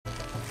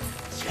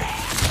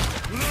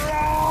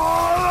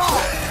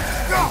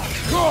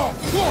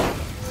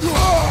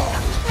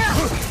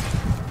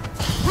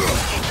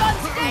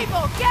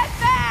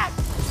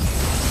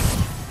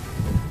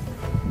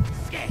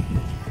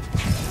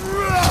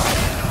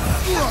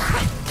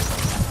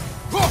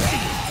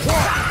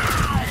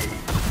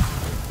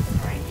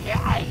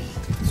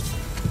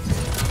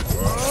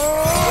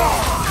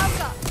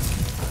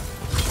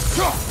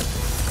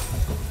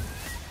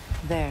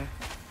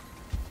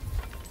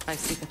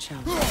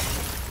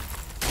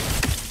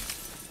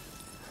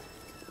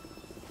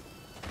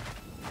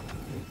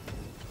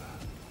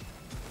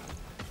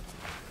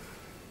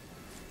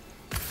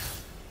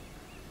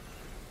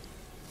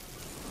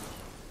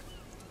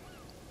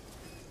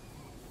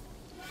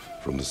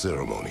From the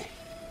ceremony.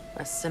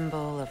 A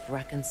symbol of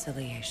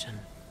reconciliation.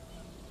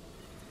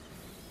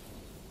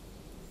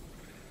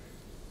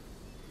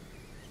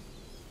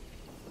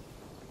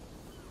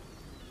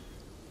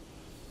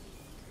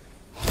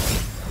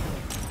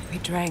 We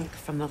drank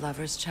from the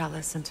lover's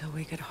chalice until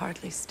we could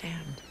hardly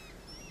stand.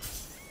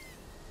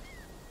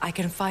 I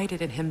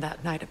confided in him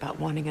that night about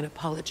wanting an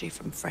apology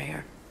from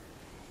Freyr.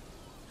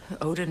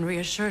 Odin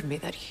reassured me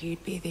that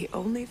he'd be the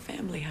only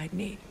family I'd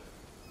need.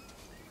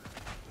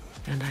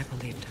 And I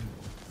believed him.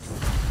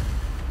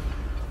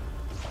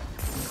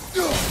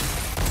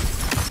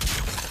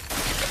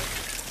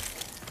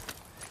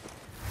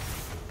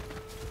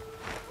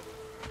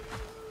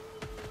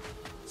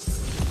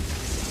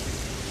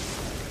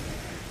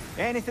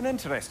 Anything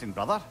interesting,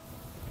 brother?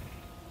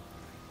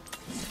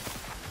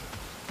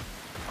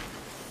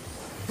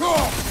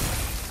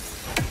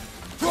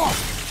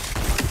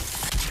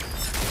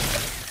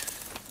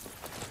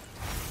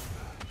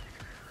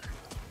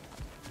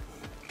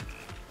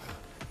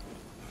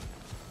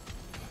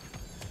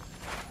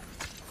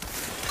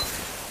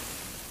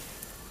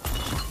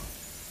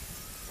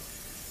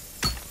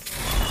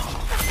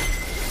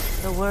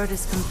 The word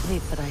is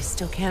complete, but I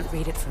still can't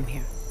read it from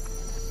here.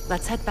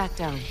 Let's head back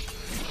down.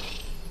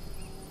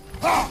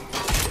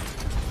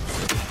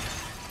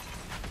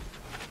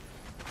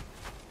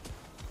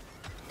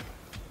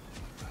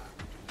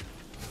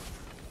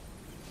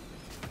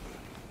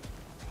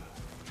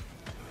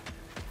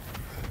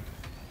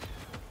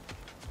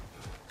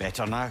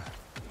 Better now?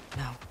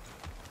 No.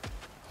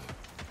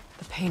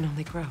 The pain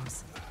only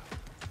grows.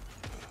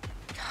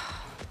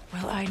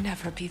 Will I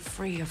never be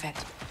free of it?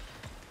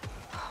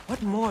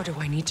 What more do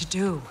I need to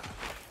do?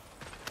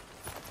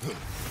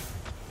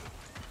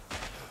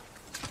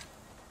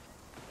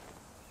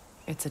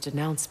 It's a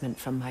denouncement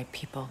from my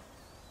people,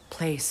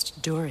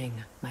 placed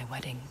during my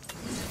wedding.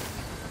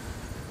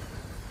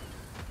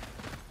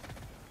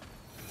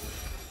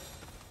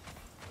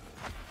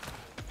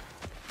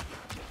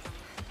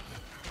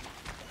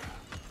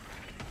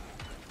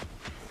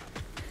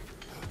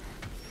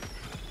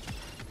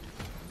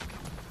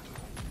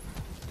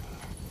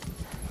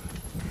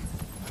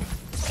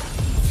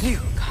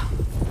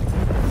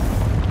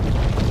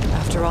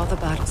 After all the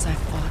battles I've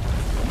fought,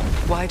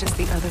 why does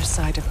the other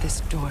side of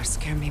this door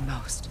scare me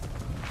most?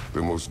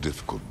 The most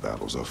difficult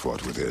battles are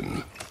fought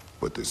within.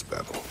 But this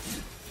battle,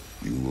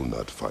 you will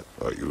not fight.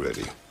 Are you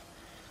ready?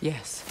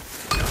 Yes.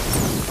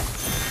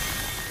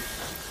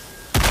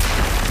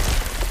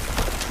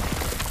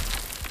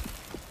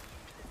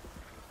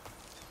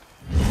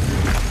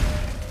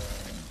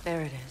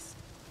 There it is.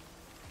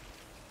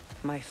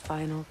 My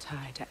final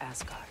tie to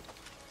Asgard.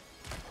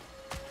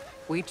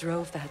 We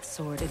drove that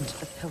sword into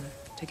the pillar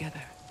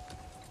together.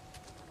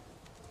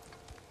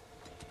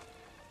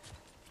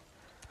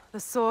 The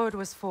sword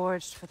was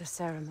forged for the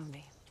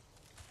ceremony.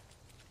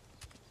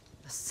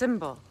 The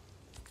symbol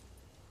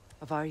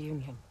of our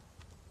union.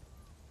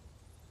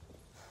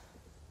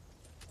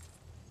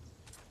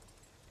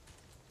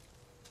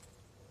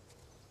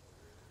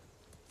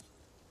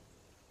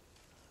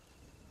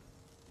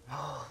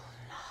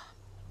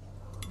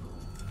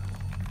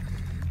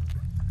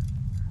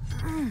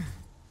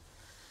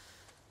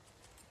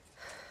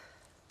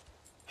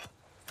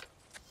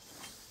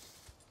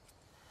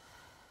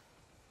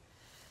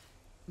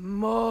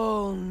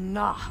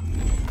 Molna.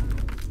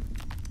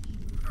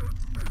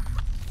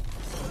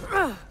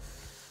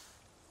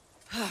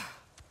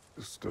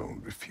 The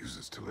stone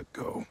refuses to let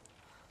go.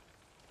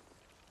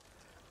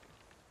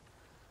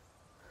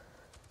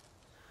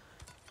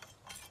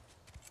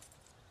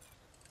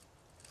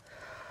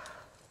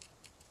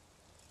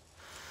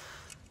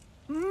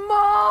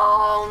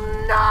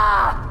 Molna!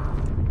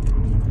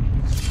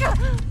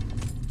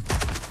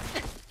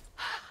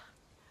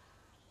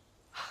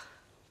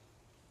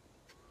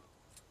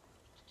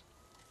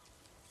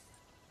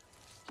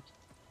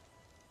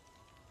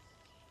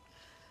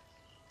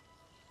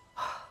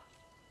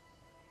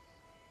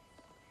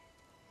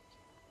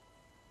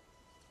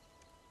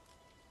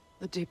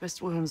 The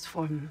deepest wounds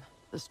form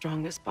the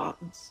strongest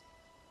bonds.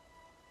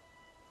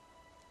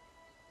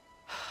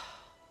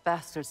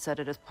 Bastard said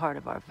it as part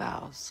of our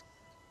vows.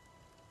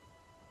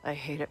 I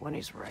hate it when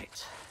he's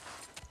right.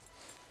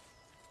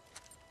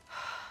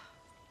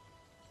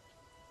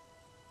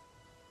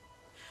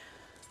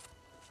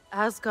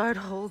 Asgard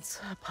holds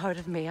a part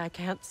of me I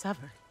can't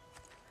sever.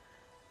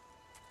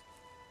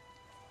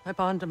 I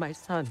bond to my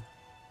son.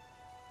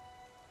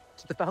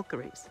 To the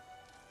Valkyries.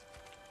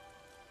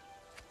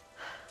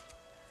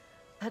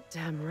 That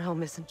damn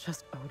realm isn't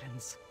just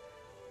Odin's.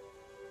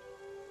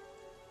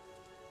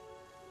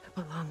 It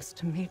belongs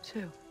to me,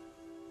 too.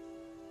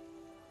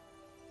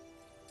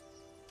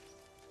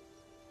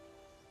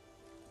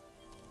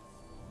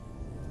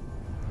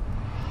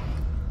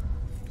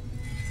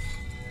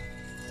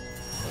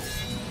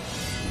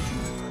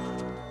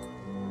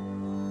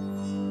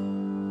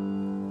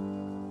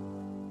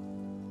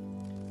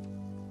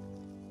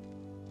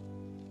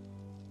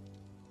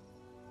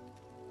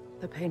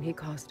 The pain he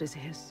caused is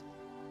his.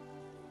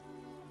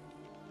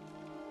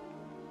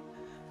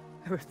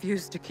 I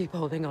refuse to keep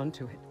holding on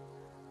to it.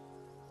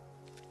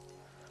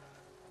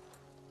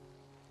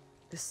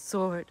 This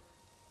sword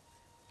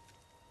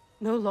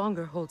no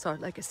longer holds our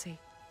legacy.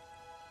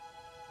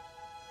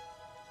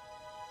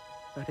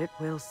 But it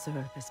will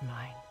serve as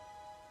mine.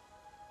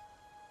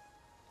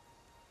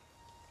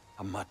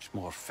 A much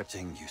more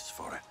fitting use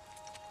for it.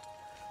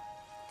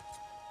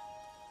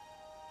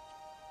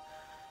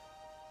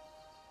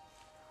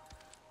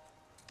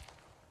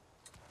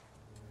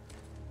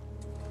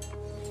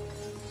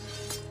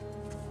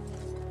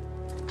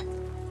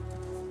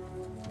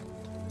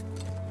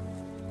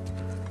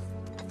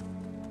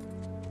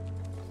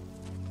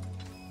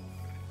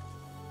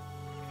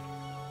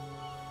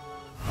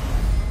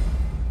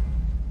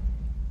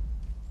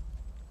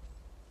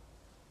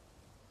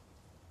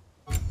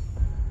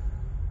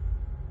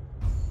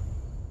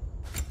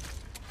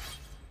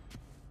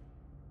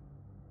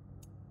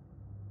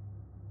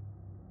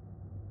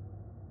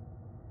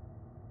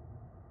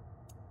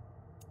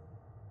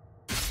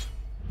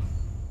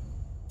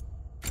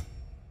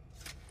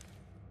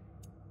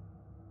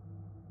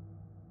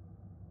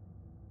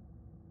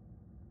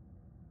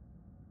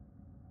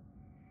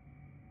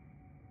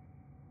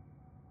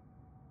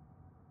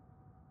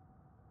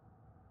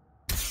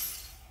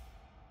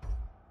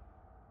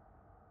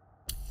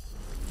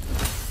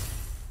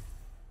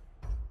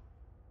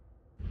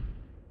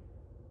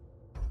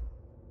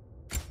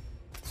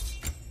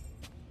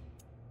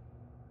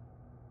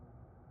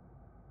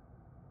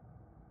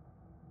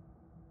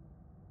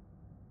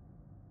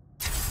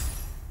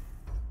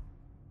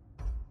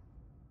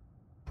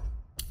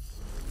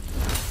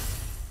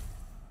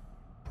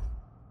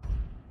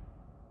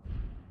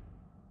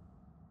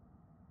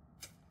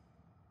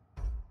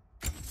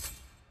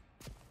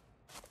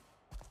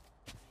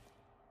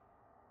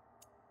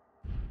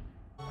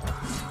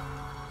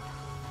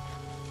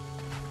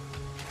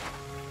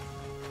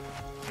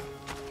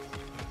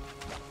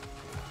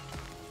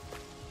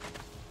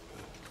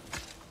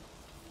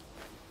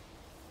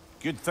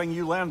 Good thing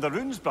you learned the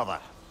runes, brother.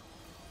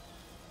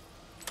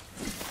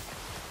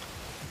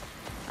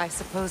 I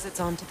suppose it's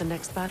on to the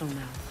next battle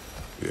now.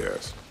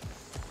 Yes.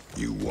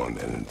 You won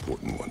an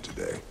important one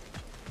today.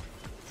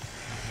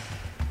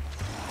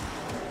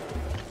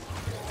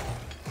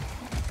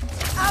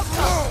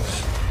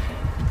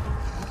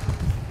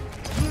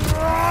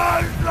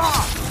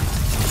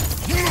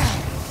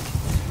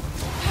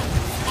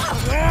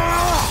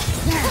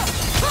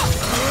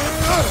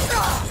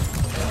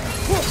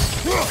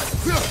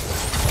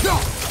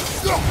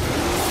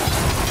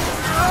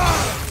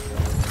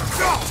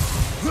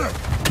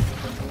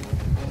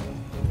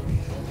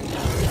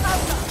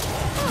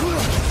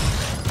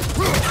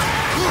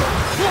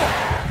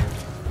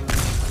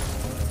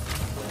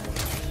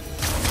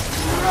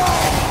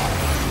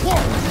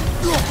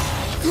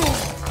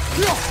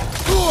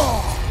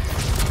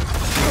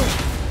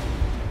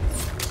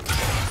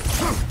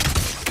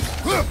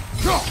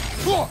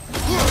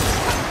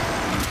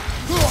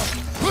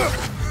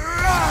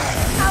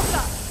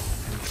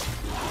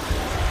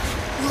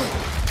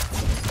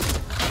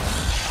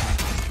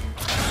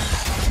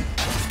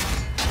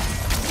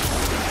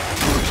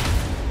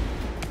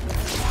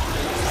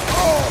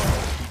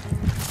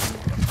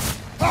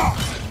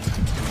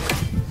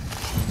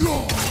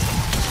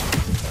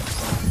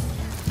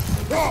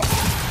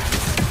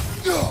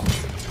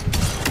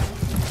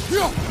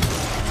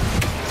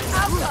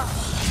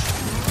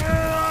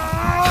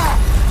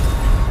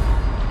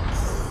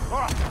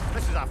 Oh,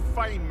 this is a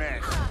fine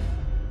mess.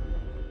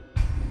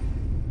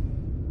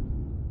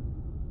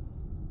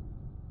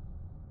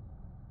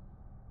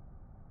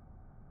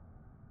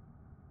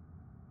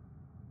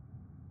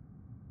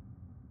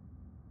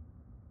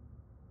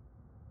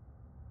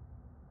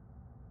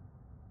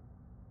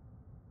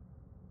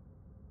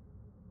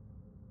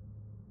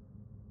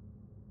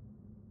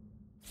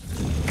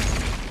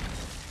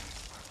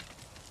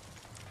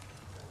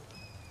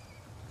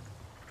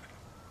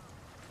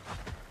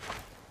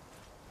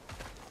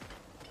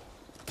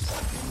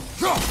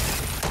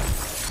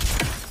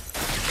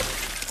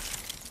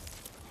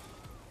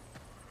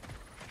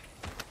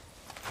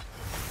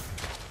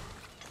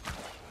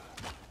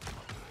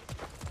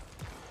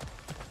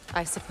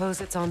 I suppose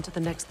it's on to the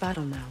next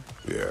battle now.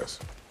 Yes.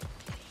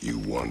 You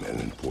won an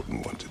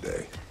important one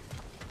today.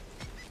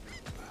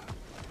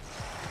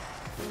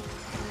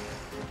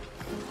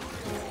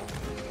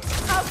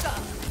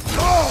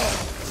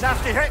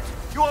 Nasty hit.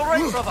 You all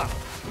right, brother?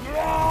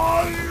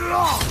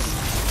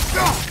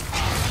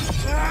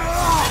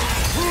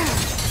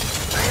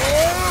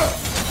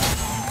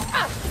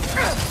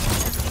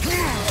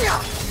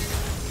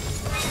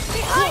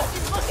 Behind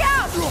you! Look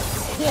out!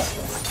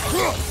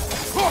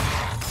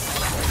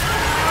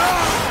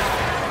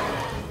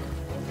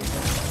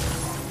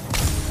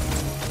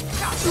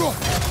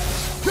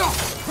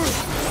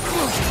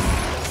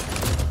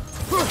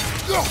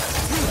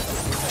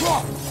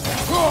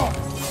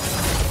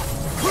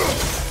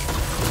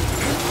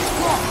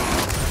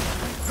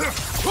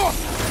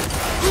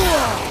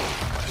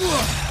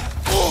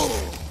 Oh!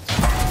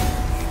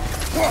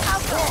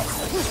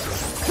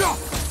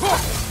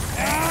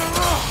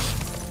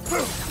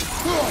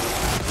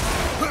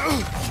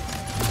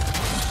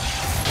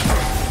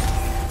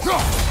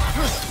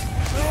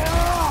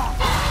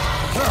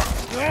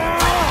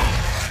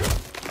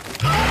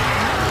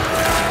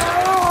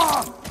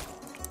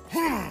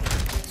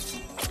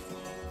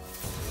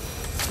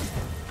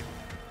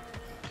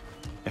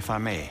 If I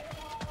may.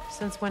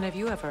 Since when have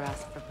you ever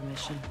asked for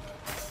permission?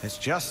 It's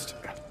just...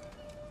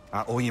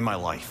 I owe you my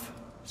life,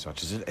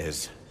 such as it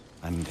is.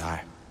 And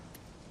I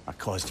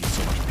caused you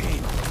so much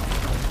pain.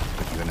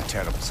 Put you in a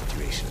terrible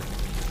situation.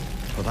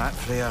 For that,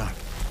 Freya,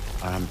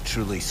 I am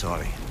truly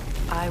sorry.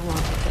 I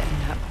wanted to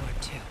end that war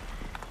too.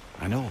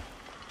 I know.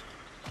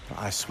 But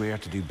I swear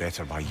to do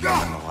better by you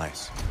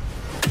nonetheless.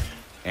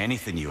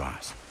 Anything you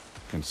ask,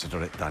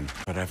 consider it done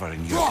forever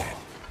in your dead.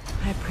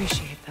 I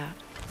appreciate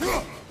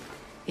that.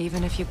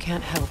 Even if you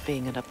can't help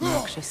being an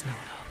obnoxious no-no.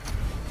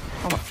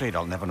 I'm afraid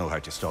I'll never know how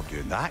to stop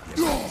doing that,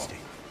 Your Majesty.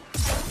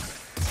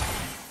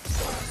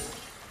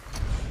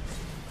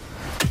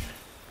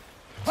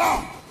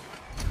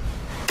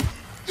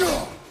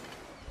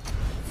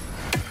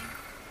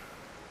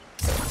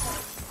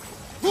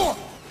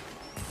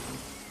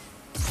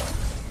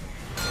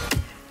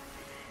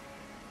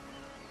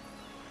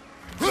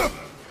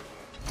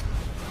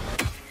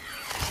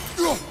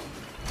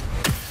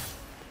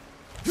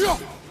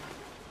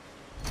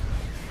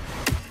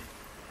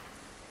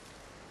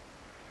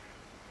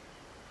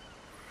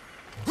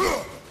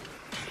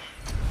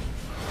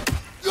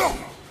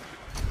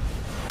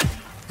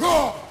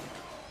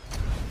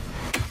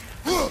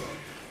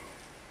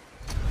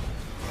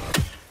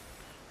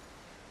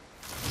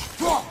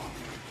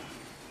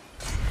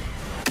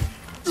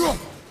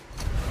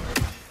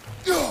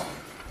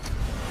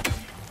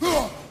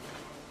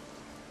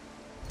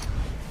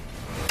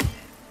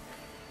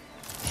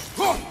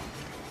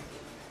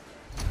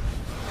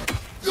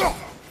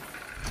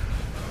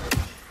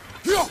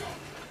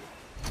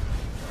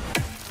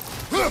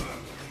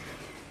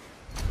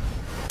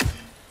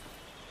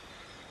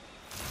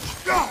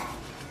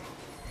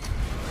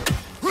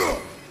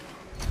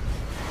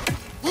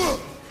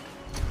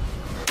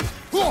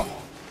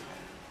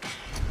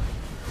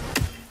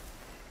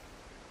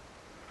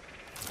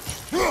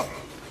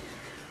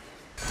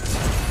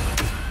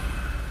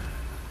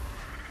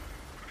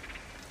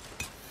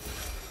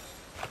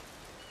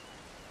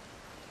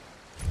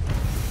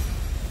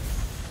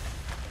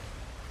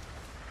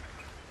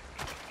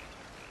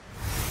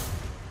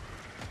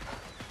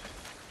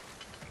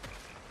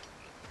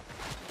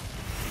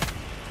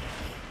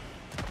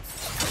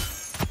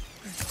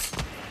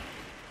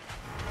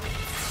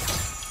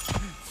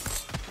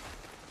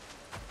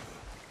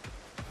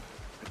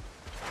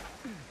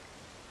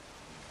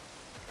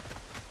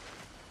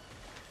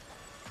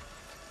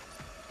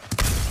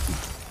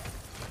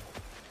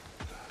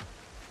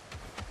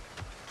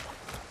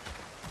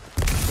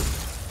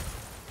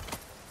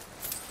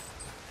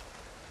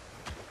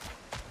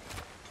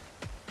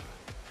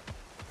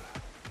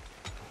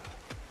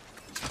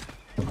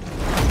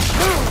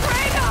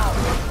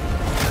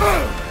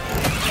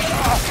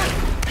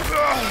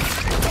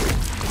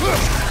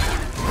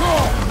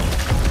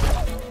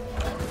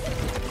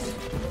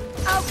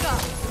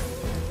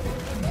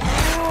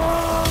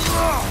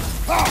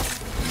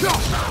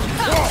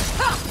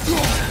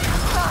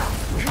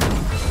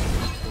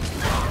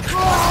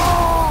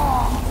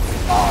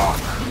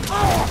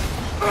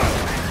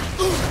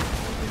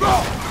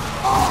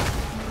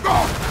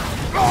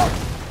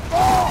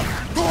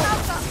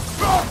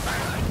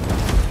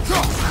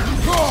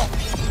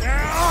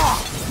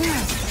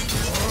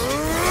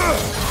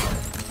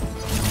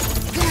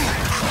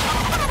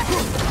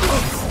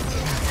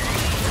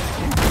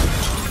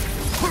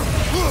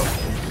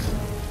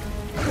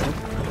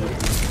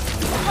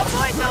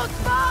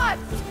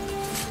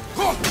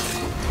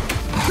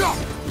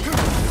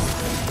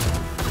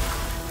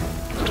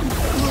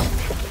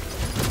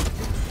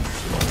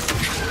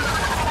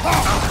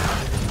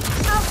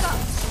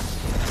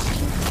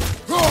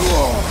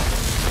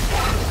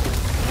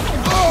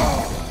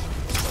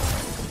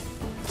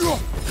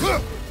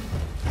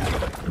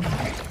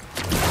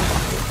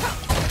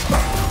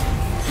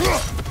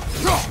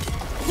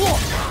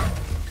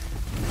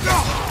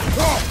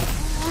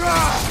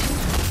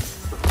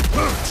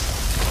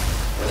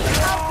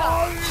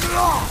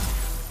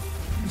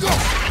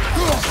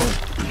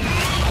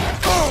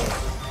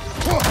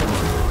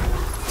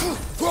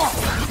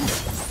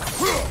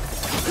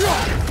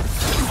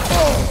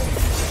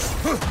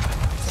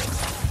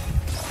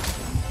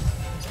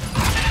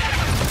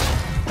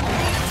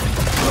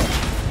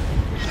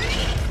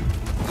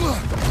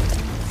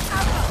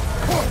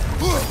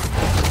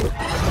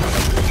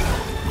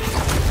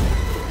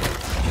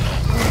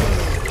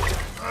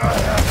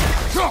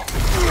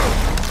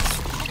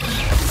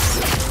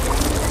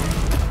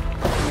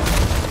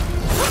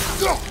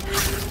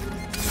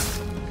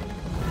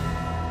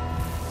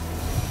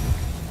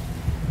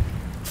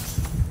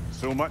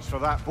 So much for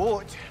that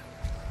boat.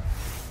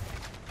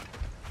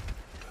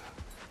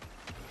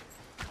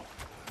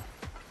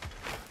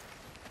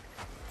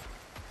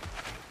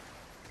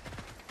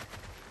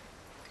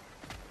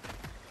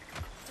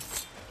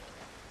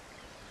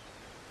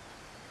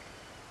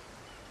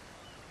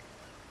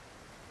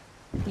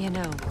 You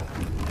know,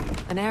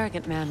 an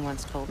arrogant man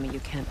once told me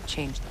you can't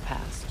change the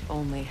past,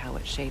 only how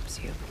it shapes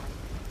you.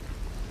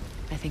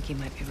 I think he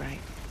might be right.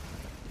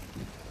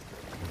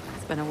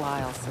 It's been a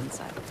while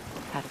since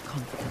I've had a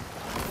confidant.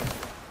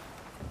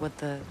 Would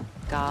the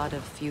god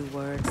of few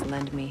words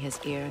lend me his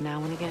ear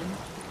now and again?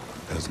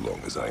 As long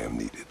as I am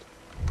needed.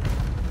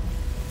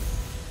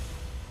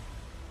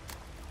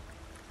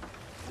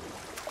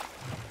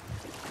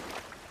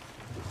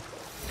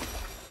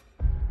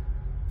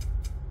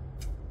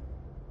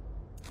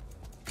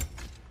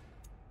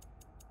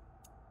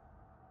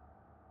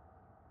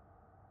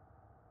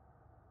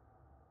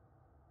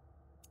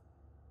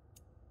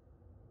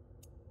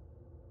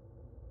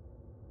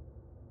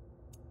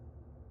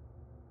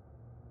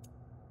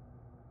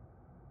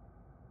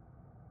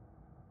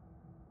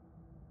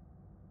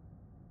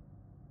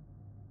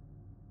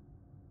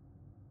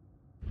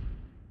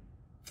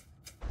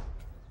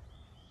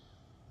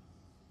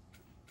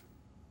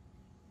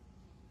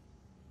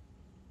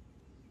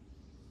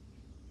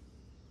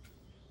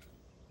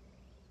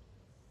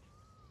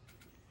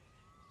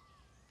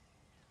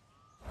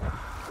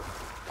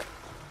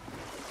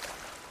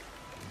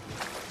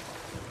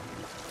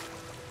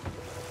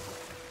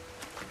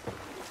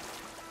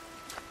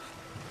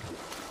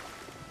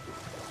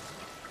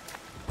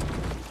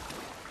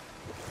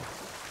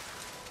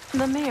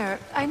 The mayor,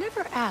 I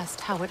never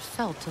asked how it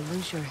felt to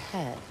lose your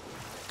head.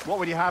 What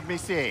would you have me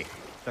say?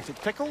 That it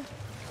tickled?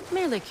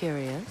 Merely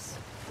curious.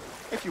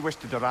 If you wish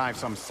to derive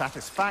some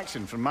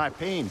satisfaction from my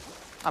pain,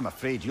 I'm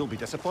afraid you'll be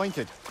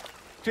disappointed.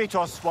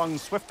 Kratos swung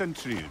swift and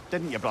true,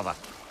 didn't you, brother?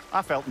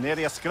 I felt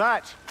nary a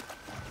scratch.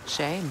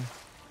 Shame.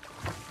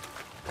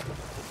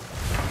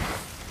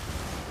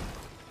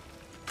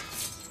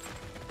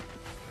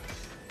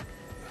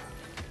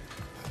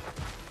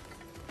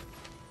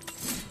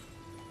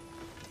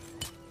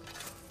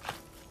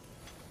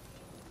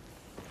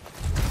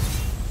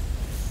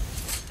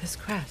 This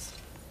crest.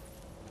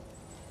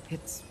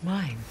 It's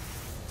mine.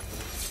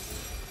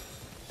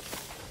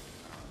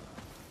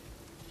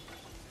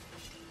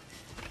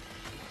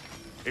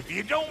 If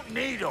you don't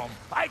need them,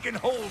 I can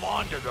hold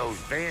on to those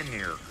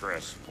Vanir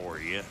crests for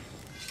you.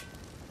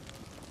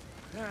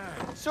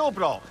 So,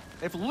 Brock,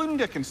 if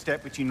Lunda can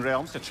step between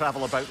realms to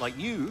travel about like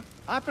you,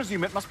 I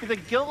presume it must be the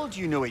guild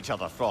you know each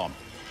other from.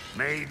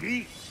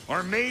 Maybe.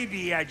 Or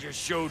maybe I just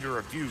showed her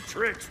a few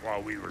tricks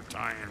while we were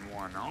tying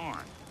one on.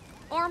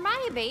 Or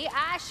maybe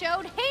I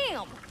showed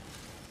him.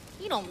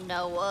 You don't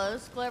know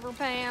us, Clever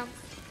Pants.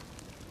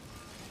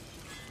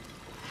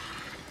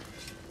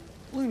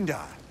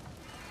 Lunda,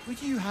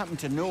 would you happen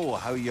to know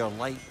how your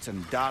light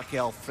and dark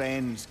elf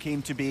friends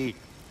came to be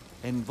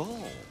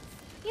involved?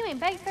 You mean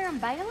Baker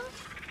and Bela?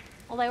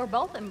 Well, they were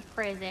both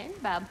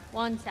imprisoned by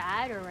one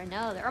side or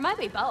another, or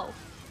maybe both.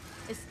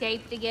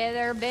 Escaped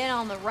together, been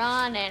on the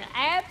run, and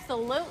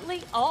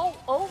absolutely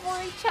all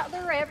over each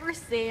other ever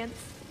since.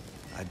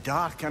 A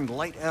dark and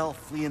light elf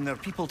fleeing their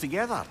people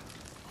together.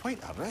 Quite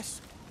a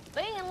risk.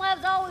 Being in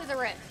love's always a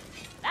risk.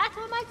 That's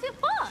what makes it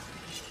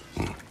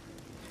fun.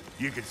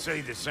 You could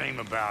say the same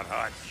about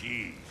hot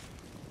cheese.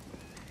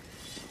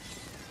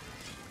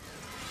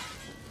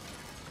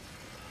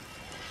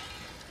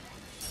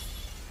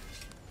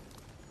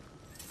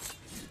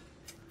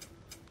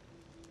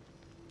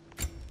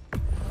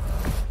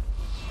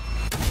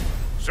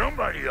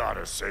 Somebody ought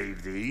to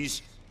save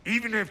these,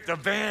 even if the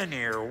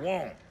Vanir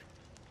won't.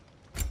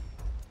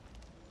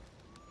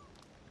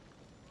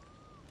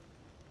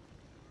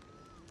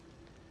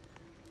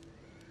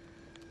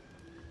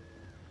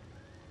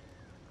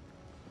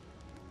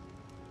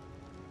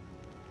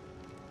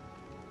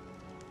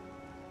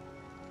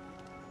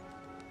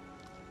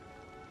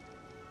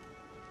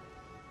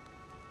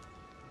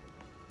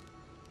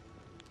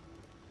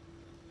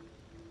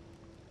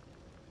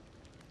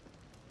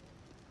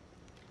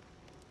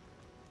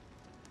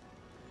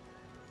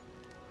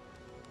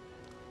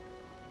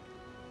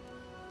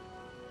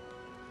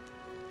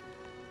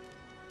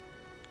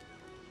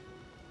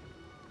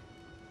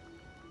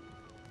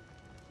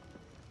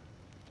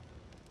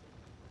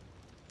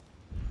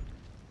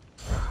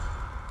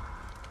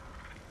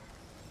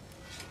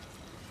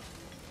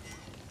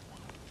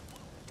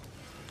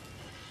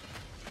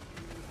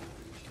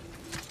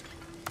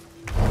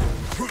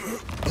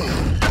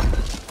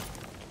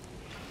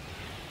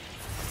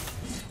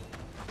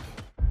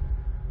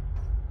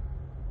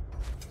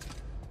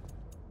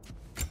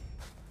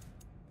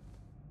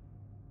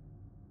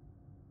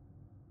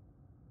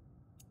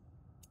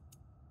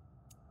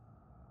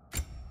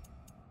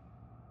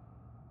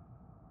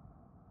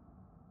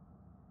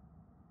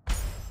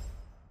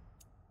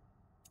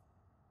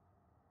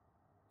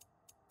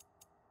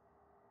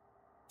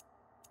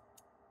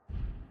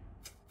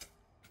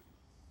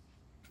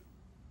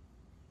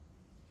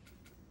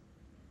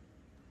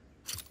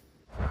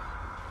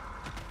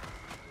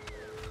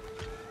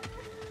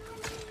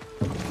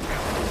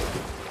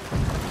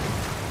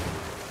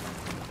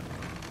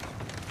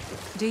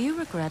 Do you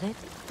regret it,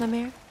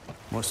 Lemire?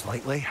 Most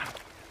likely.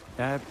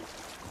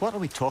 What are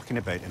we talking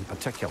about in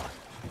particular?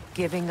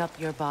 Giving up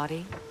your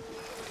body?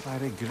 I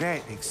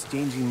regret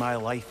exchanging my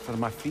life for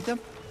my freedom?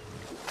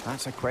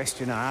 That's a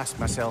question I ask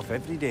myself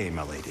every day,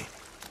 my lady.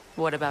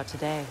 What about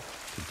today?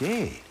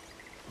 Today?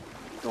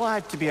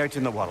 Glad to be out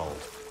in the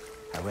world.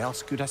 How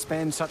else could I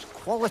spend such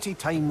quality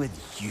time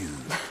with you?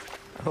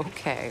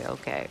 Okay,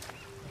 okay.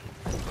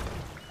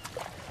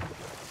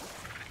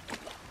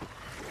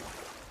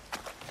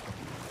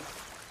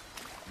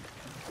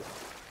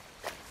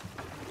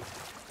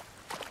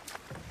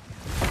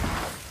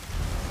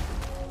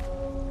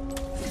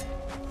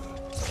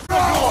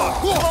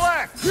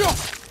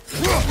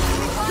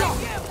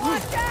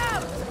 Watch out!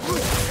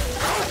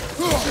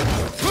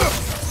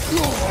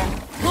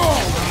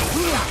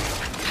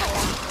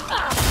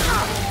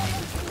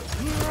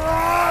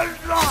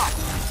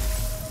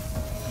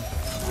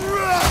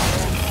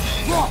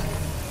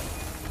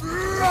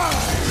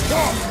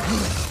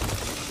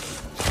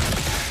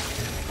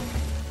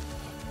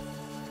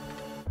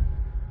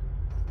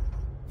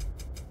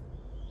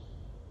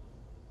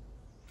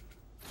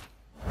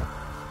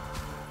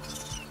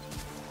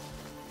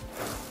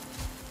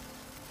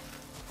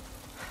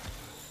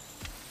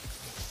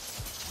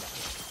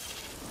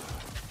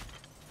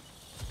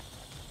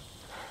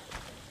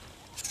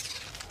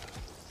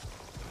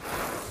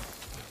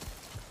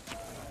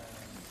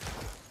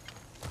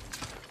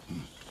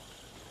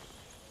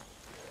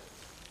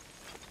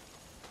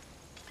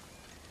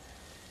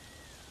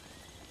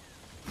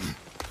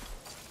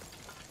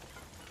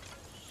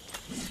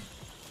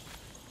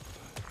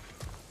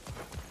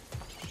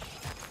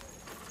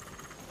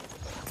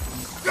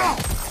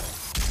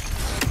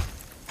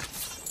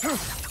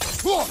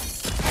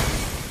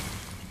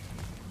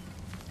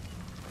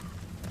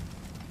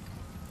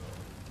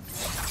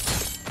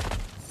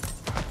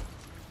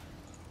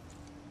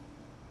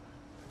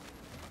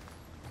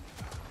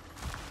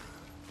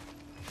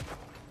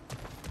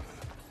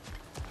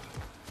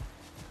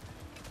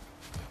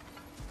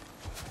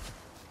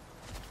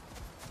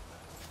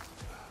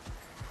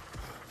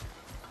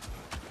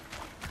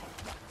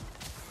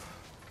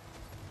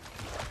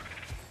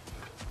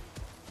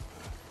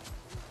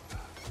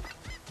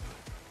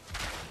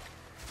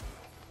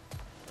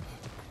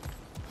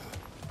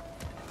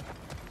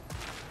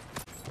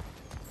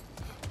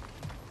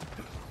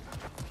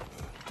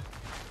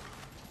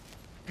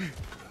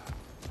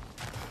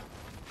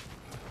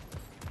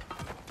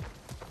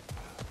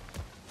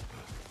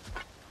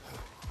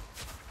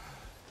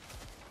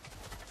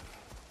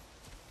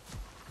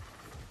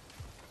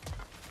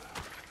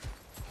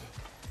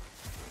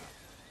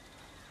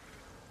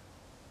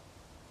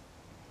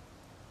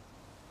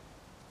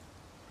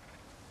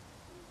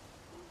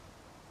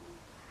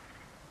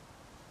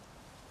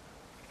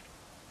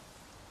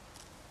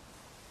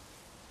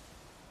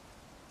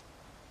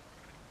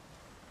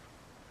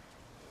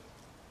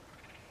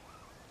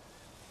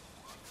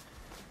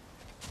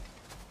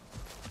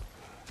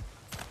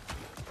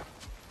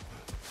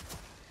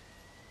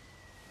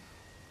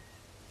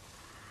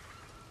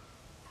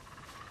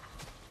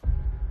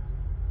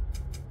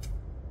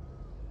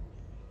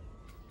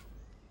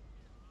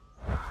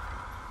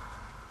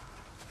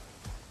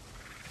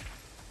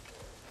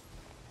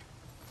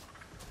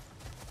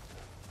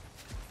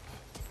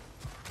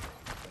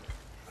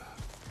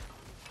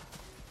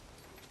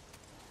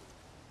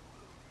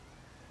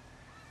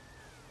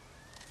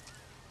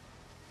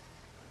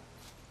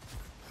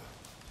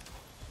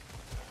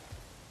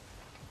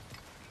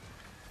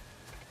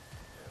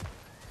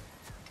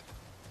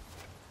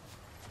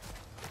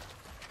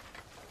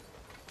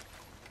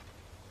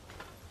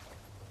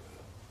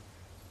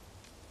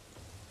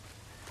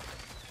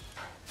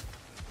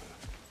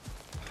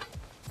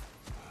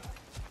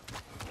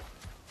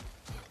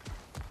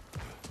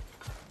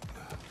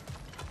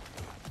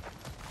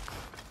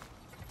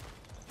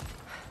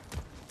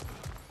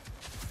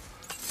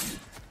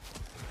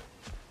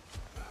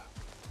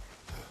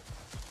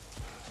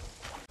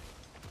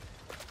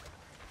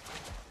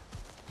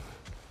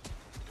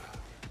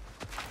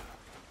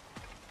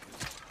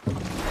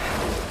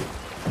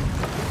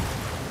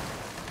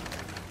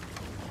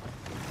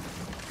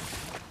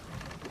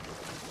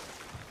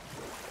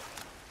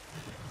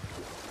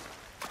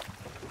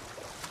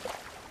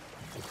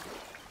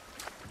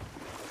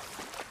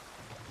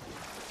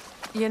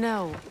 You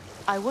know,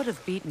 I would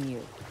have beaten you.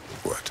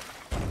 What?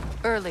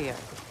 Earlier.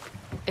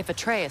 If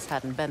Atreus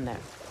hadn't been there.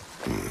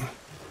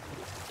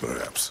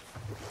 Perhaps.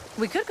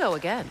 We could go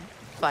again.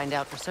 Find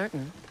out for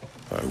certain.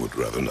 I would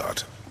rather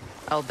not.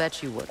 I'll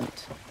bet you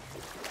wouldn't.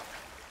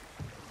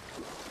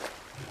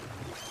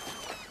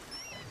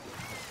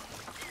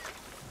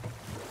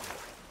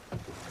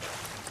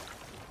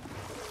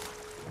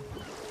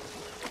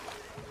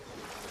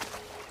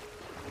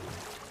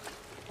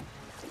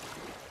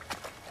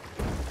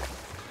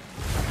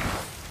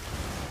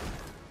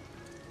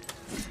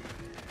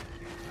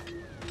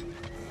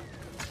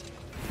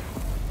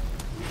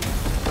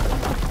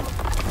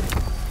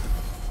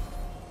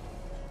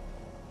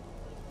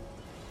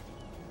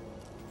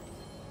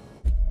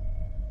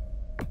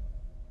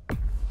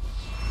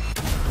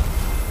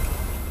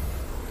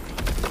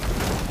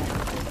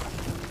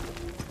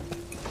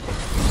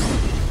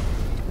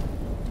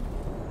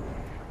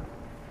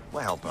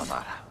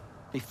 brother.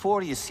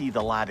 Before you see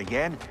the lad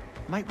again,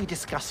 might we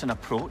discuss an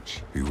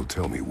approach? He will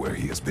tell me where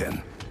he has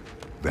been.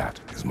 That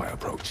is my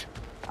approach.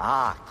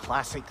 Ah,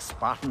 classic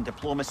Spartan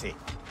diplomacy.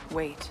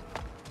 Wait.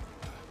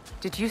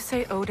 Did you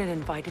say Odin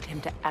invited him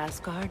to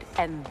Asgard,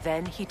 and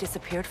then he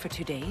disappeared for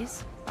 2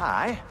 days?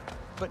 Aye,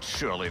 but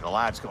surely the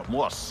lad's got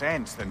more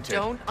sense than to...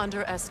 Don't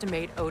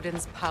underestimate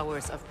Odin's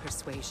powers of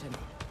persuasion.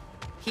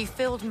 He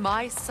filled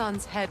my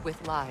son's head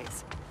with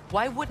lies.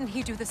 Why wouldn't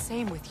he do the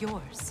same with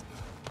yours?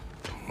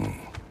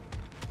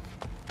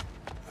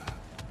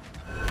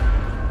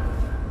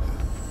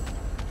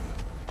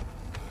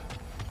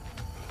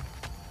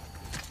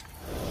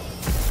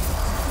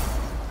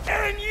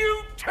 And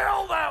you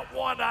tell that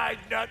one-eyed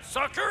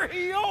nutsucker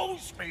he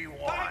owes me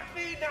one. Thank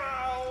me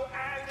now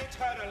and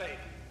eternally.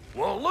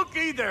 Well,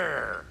 looky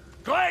there.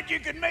 Glad you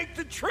could make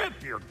the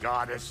trip, your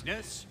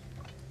goddessness.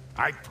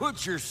 I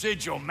put your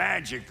sigil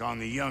magic on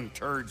the young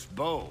turd's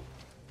bow,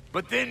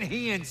 but then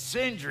he and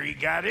Sindri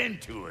got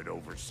into it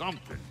over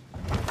something.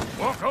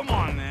 Well, come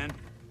on then.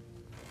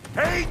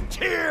 Hey,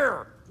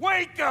 Tyr!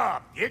 Wake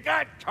up! You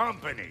got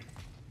company.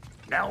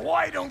 Now,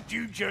 why don't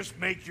you just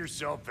make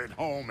yourself at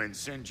home in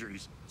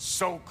Sindri's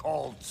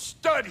so-called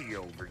study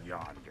over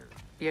yonder?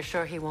 You're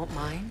sure he won't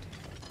mind?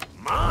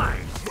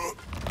 Mine?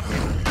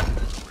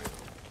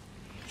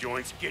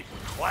 Joint's getting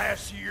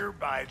classier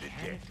by the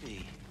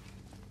day.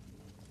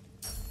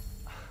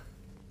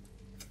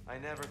 I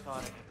never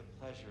thought I'd have the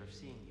pleasure of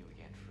seeing you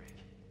again, Frigg.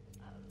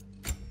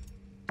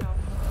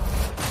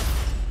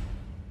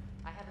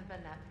 I haven't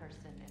been that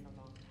person in a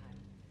long time.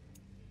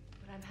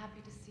 But I'm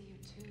happy to see you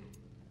too.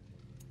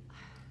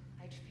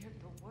 I'd feared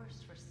the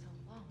worst for so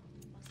long.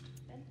 You must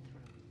have been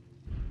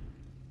through.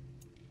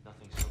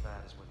 Nothing so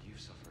bad as what you've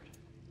suffered.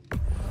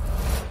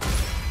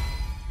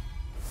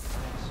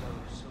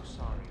 I'm so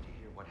sorry to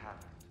hear what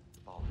happened to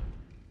Baldur.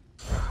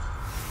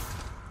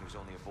 He was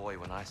only a boy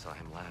when I saw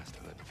him last,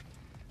 but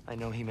I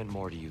know he meant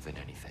more to you than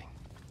anything.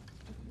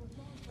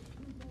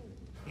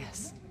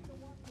 Yes.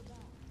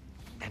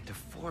 And to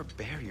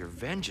forbear your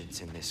vengeance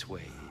in this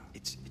way,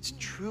 it's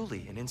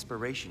truly an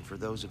inspiration for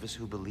those of us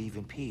who believe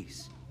in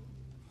peace.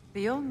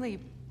 The only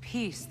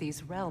peace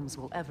these realms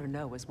will ever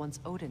know is once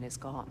Odin is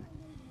gone.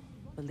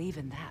 Believe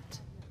in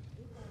that.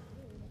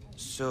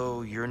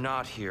 So you're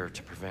not here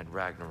to prevent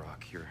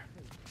Ragnarok, you're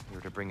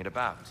here to bring it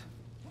about.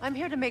 I'm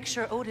here to make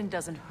sure Odin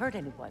doesn't hurt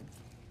anyone,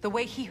 the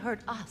way he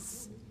hurt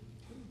us.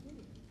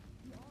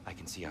 I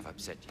can see I've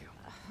upset you.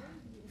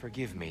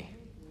 Forgive me.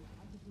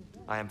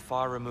 I am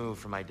far removed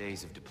from my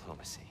days of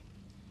diplomacy.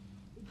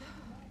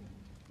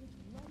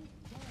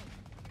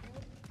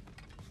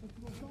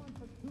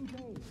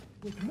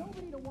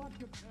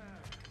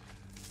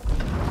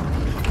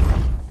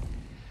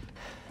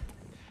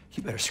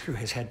 You better screw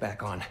his head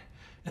back on,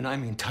 and I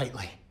mean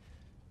tightly.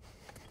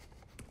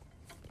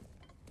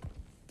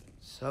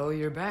 So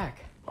you're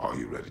back. Are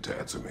you ready to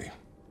answer me?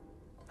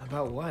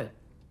 About what?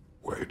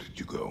 Where did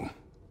you go?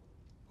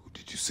 Who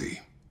did you see?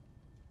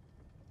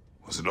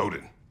 Was it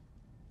Odin?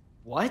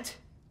 What?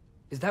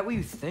 Is that what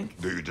you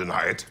think? Do you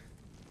deny it?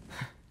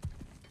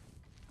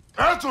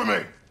 Answer me!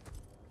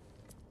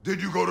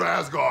 Did you go to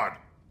Asgard?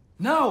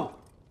 No!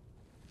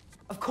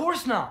 Of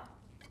course not!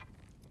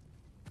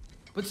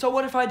 But so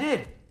what if I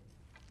did?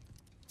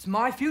 It's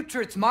my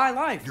future, it's my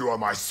life. You are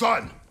my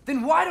son!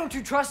 Then why don't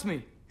you trust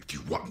me? If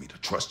you want me to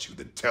trust you,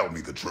 then tell me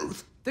the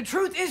truth. The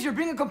truth is you're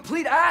being a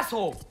complete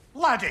asshole!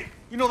 Laddie,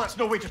 you know that's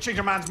no way to change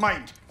a man's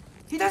mind.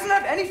 He doesn't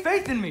have any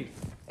faith in me.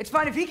 It's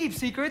fine if he keeps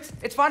secrets.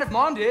 It's fine if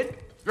Mom did.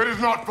 It is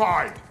not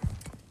fine!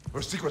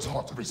 Her secrets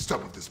haunt every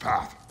step of this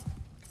path.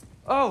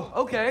 Oh,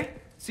 okay.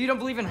 So you don't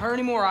believe in her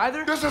anymore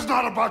either? This is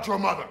not about your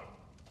mother!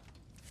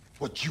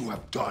 What you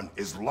have done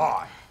is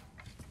lie.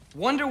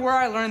 Wonder where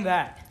I learned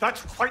that.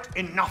 That's quite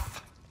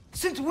enough.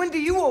 Since when do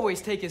you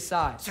always take his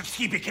side? Since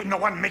he became the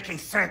one making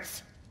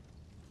sense.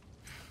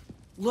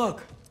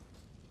 Look,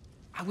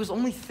 I was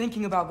only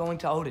thinking about going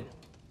to Odin,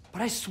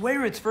 but I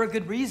swear it's for a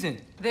good reason.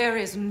 There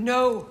is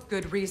no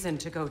good reason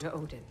to go to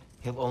Odin.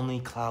 He'll only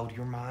cloud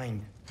your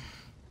mind.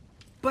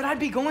 But I'd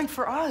be going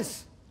for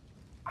us.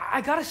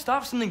 I gotta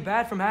stop something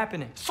bad from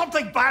happening.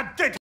 Something bad did